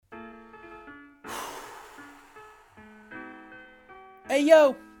Hey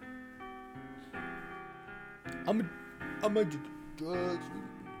yo, I'm addicted to drugs.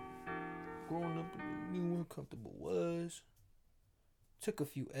 Growing up, knew uncomfortable was. Took a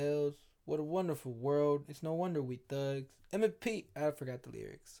few L's. What a wonderful world. It's no wonder we thugs. M&P. I forgot the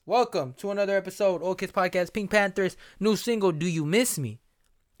lyrics. Welcome to another episode. Old Kids Podcast. PinkPantheress. New single. Do You Miss Me?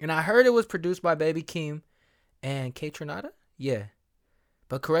 And I heard it was produced by Baby Keem and KAYTRANADA. Yeah.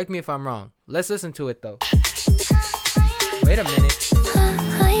 But correct me if I'm wrong. Let's listen to it though. Wait a minute.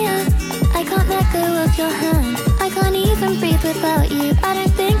 I can't let go of your hand. I can't even breathe without you. I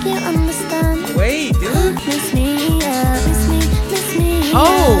don't think you understand. Wait, dude. Miss me, yeah. Miss me, miss me.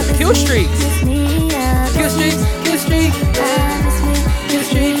 Oh, yeah. Kill Streaks. Miss me, yeah. Kill Streaks. Kill Streaks.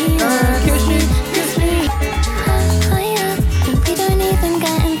 Miss me, Kill Streaks. Kill Streaks. miss me. We don't even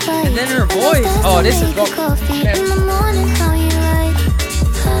get in fight. And then her voice. Oh, this is coffee in the morning. How you like?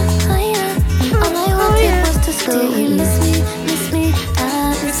 All I wanted was to school. Do you miss me? Miss me?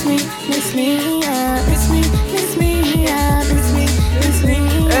 Miss me? Miss me? Miss me? Miss me? Miss me? Miss me?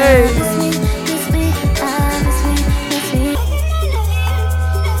 Hey. Miss me? Miss me? Miss me? Miss me?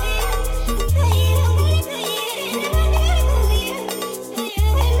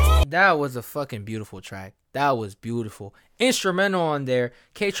 That was a fucking beautiful track. That was beautiful. Instrumental on there.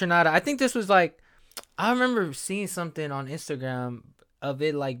 KAYTRANADA. I think this was like, I remember seeing something on Instagram of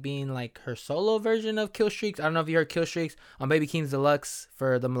it like being like her solo version of Kill Streaks. I don't know if you heard Kill Streaks on Baby Keem's Deluxe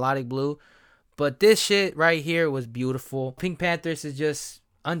for the Melodic Blue. But this shit right here was beautiful. PinkPantheress is just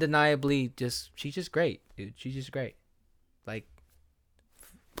undeniably she's just great, dude. She's just great. Like,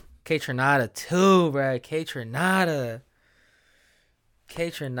 KAYTRANADA too, bro. KAYTRANADA,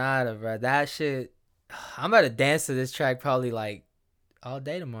 bro. That shit. I'm about to dance to this track probably like all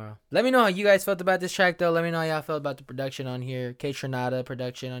day tomorrow. Let me know how you guys felt about this track though. Let me know how y'all felt about the production on here. KAYTRANADA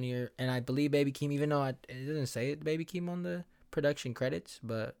production on here. And I believe Baby Keem, even though it doesn't say it, Baby Keem on the production credits,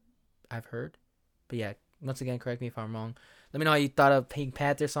 but I've heard. But yeah, once again, correct me if I'm wrong. Let me know how you thought of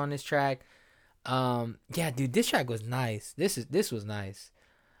PinkPantheress on this track. Yeah, dude, this track was nice. This was nice.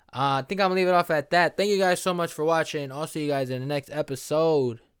 I think I'm gonna leave it off at that. Thank you guys so much for watching. I'll see you guys in the next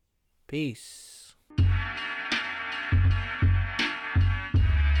episode. Peace.